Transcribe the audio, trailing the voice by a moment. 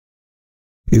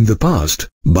In the past,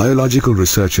 biological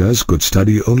researchers could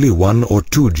study only 1 or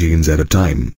 2 genes at a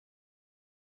time.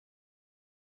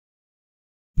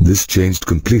 This changed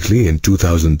completely in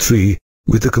 2003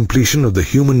 with the completion of the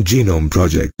Human Genome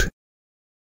Project.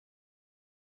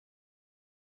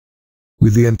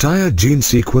 With the entire gene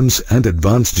sequence and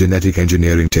advanced genetic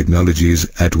engineering technologies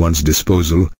at one's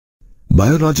disposal,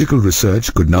 biological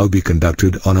research could now be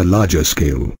conducted on a larger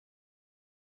scale.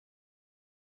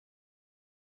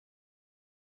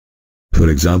 For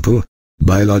example,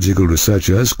 biological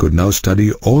researchers could now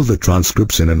study all the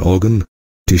transcripts in an organ,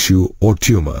 tissue or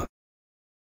tumor.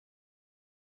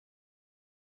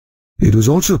 It was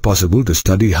also possible to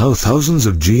study how thousands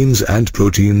of genes and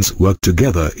proteins work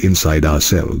together inside our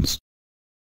cells.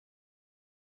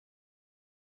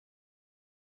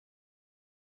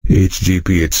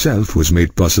 HGP itself was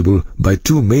made possible by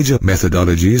 2 major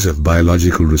methodologies of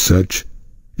biological research: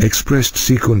 expressed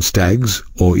sequence tags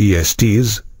or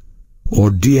ESTs, or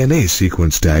DNA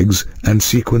sequence tags and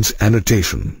sequence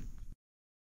annotation.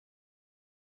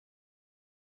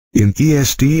 In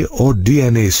EST or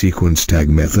DNA sequence tag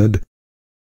method,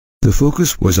 the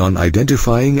focus was on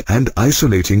identifying and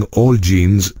isolating all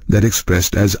genes that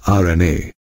expressed as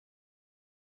RNA.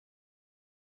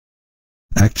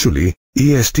 Actually,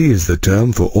 EST is the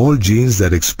term for all genes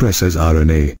that express as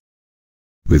RNA.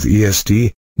 With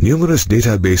EST, numerous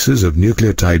databases of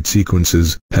nucleotide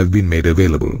sequences have been made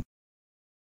available.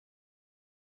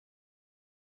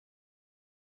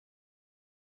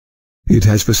 It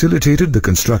has facilitated the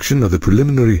construction of the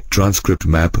preliminary transcript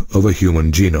map of a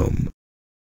human genome.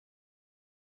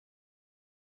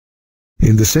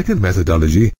 In the second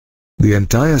methodology, the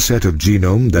entire set of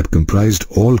genome that comprised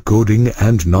all coding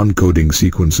and non-coding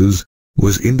sequences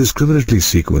was indiscriminately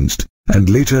sequenced, and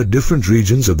later different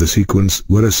regions of the sequence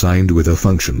were assigned with a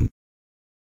function.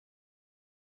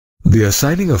 The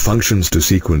assigning of functions to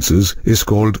sequences is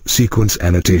called sequence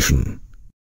annotation.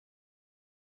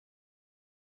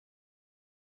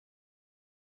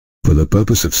 For the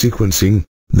purpose of sequencing,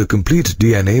 the complete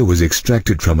DNA was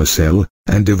extracted from a cell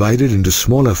and divided into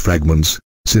smaller fragments,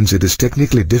 since it is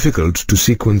technically difficult to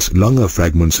sequence longer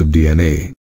fragments of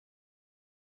DNA.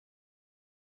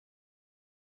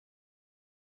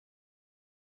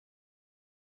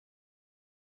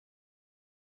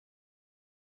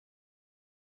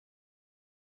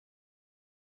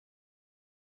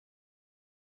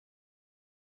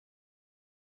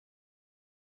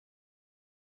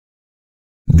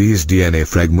 These DNA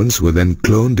fragments were then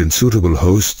cloned in suitable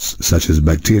hosts such as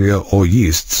bacteria or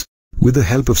yeasts with the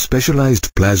help of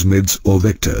specialized plasmids or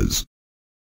vectors.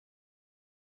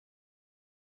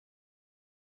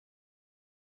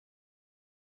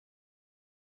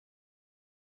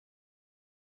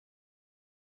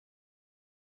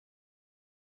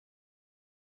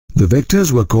 The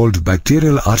vectors were called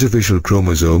bacterial artificial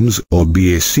chromosomes or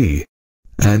BAC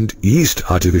and yeast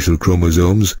artificial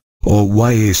chromosomes or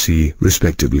YAC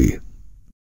respectively.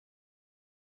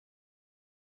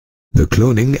 The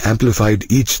cloning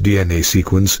amplified each DNA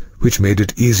sequence, which made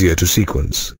it easier to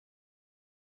sequence.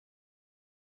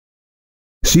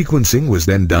 Sequencing was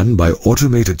then done by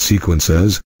automated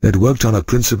sequencers that worked on a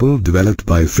principle developed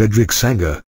by Frederick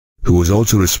Sanger, who was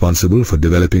also responsible for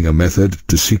developing a method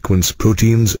to sequence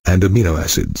proteins and amino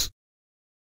acids.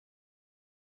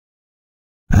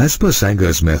 As per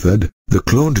Sanger's method, the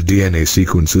cloned DNA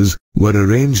sequences were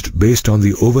arranged based on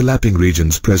the overlapping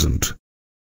regions present.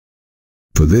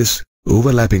 For this,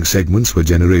 overlapping segments were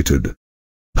generated.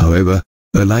 However,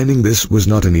 aligning this was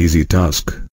not an easy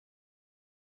task.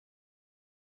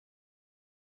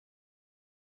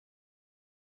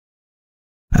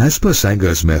 As per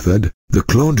Sanger's method, the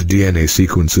cloned DNA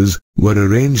sequences were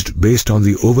arranged based on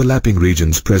the overlapping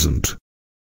regions present.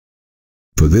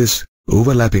 For this,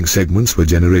 overlapping segments were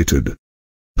generated.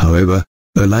 However,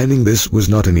 aligning this was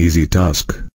not an easy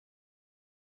task.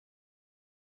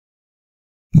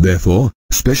 Therefore,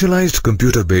 specialized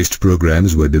computer-based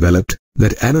programs were developed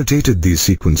that annotated these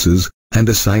sequences and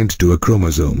assigned to a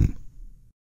chromosome.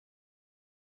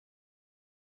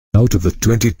 Out of the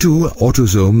 22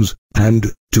 autosomes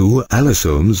and 2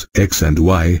 allosomes X and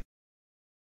Y,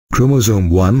 chromosome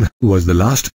 1 was the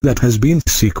last that has been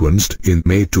sequenced in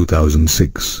May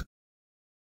 2006.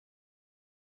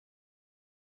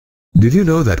 Did you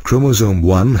know that chromosome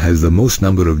 1 has the most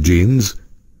number of genes?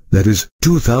 That is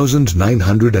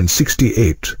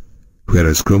 2,968,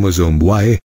 whereas chromosome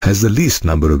Y has the least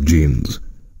number of genes,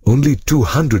 only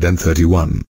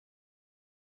 231.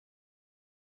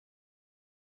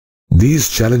 These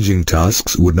challenging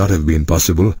tasks would not have been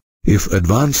possible if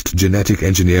advanced genetic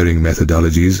engineering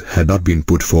methodologies had not been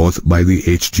put forth by the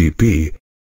HGP.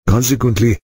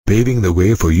 Consequently, paving the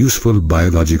way for useful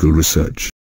biological research.